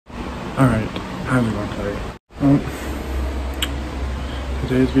Alright, how's it going today?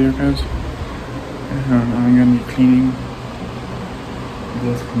 Today's video, guys, I'm gonna be cleaning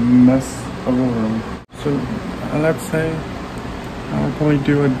this mess of a room. So, let's say I'll probably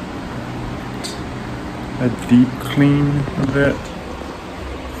do a deep clean of it.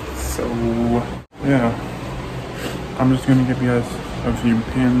 So, yeah, I'm just gonna give you guys a few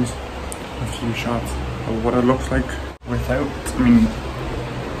pins, a few shots of what it looks like without,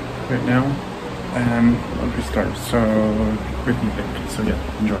 right now, and I'll be started. So, with me, so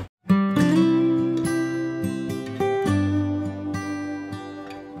yeah, enjoy.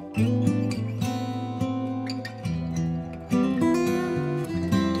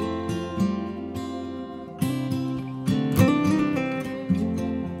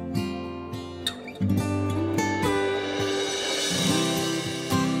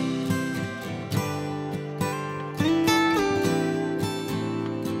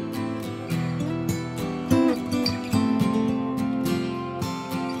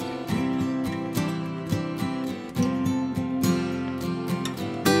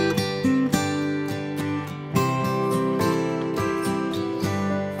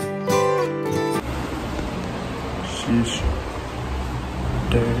 She's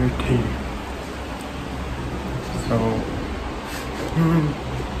dirty.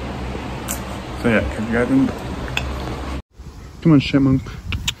 So yeah, have you guys been? Come on, chipmunk.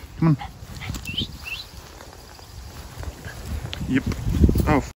 Come on. Yep.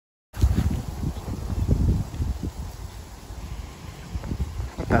 Oh.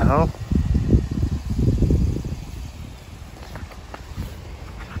 What the hell?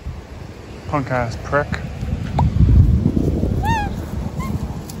 Punk ass prick.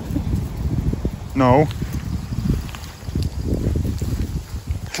 No.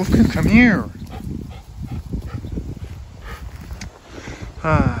 Fucking come here.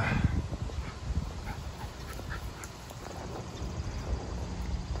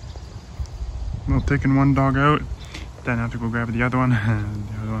 Well, taking one dog out, then I have to go grab the other one, and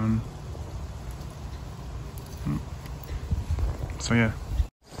the other one. So yeah.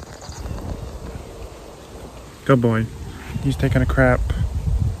 Good boy. He's taking a crap.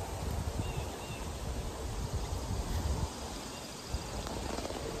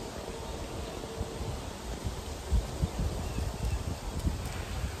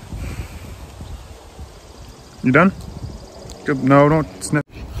 You done? Good. No, don't snip.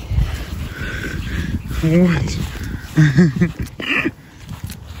 What?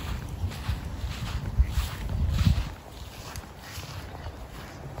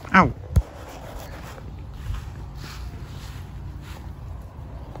 Ow.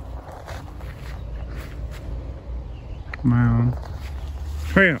 Come on.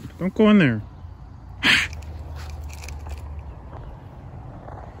 Hurry up. Don't go in there.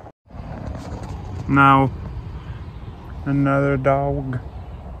 Now. Another dog.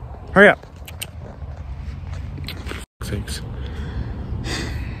 Hurry up. For sakes.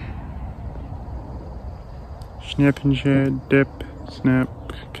 Snip and shed, dip, snap,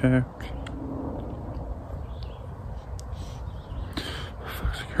 cack.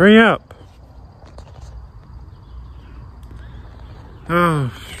 Hurry up.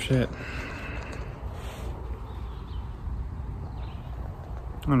 Oh, shit.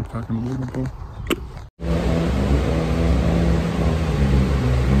 Unfucking believable.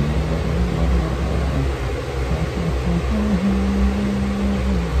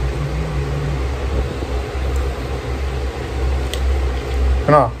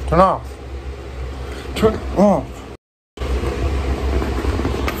 Turn off, turn off. Turn off.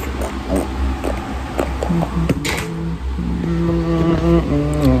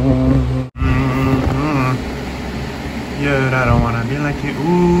 Yeah, I don't wanna be like you.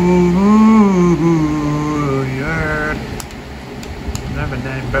 Ooh, yeah. Never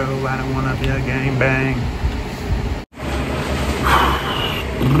day, bro. I don't wanna be a gangbang.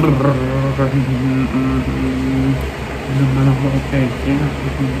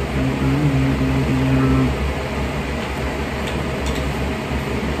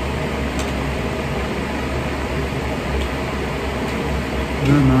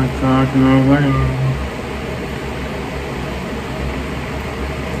 You're not talking away.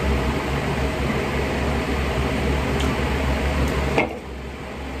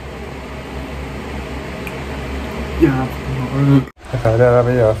 Yeah. If I did, I'd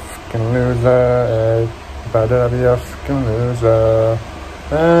be a fucking loser. If I did, I'd be a fucking loser.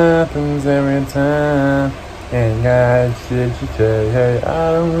 Happens every time. Ain't got shit to say. Hey,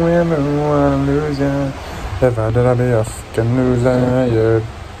 I don't ever wanna lose ya. If I did, I'd be a fucking loser. Yeah.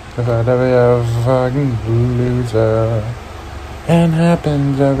 If I did, I'd be a fucking loser. And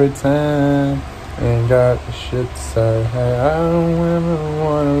happens every time. Ain't got the shit to say. Hey, I don't ever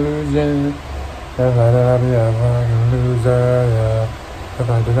wanna lose you. If I did, I'd be a fucking loser, yeah. If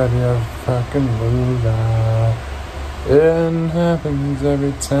I did, I'd be a fucking loser. It happens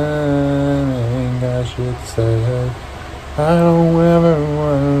every time. Ain't got shit to say. Hey, I don't ever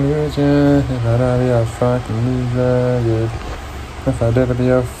wanna lose you. If I did, I'd be a fucking loser, yeah. If I did, I'd be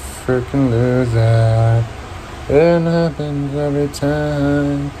a freaking loser. It happens every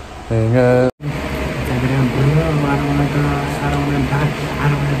time. Ain't got. I don't wanna die. I don't wanna die. I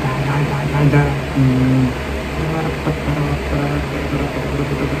don't wanna die.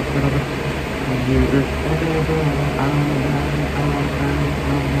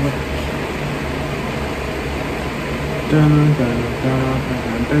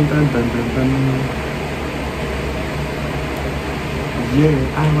 Yeah,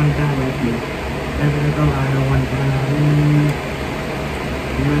 I wanna die with you. Never go, I don't wanna die.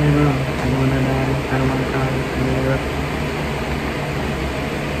 Never, I don't wanna die. I don't wanna die. Never.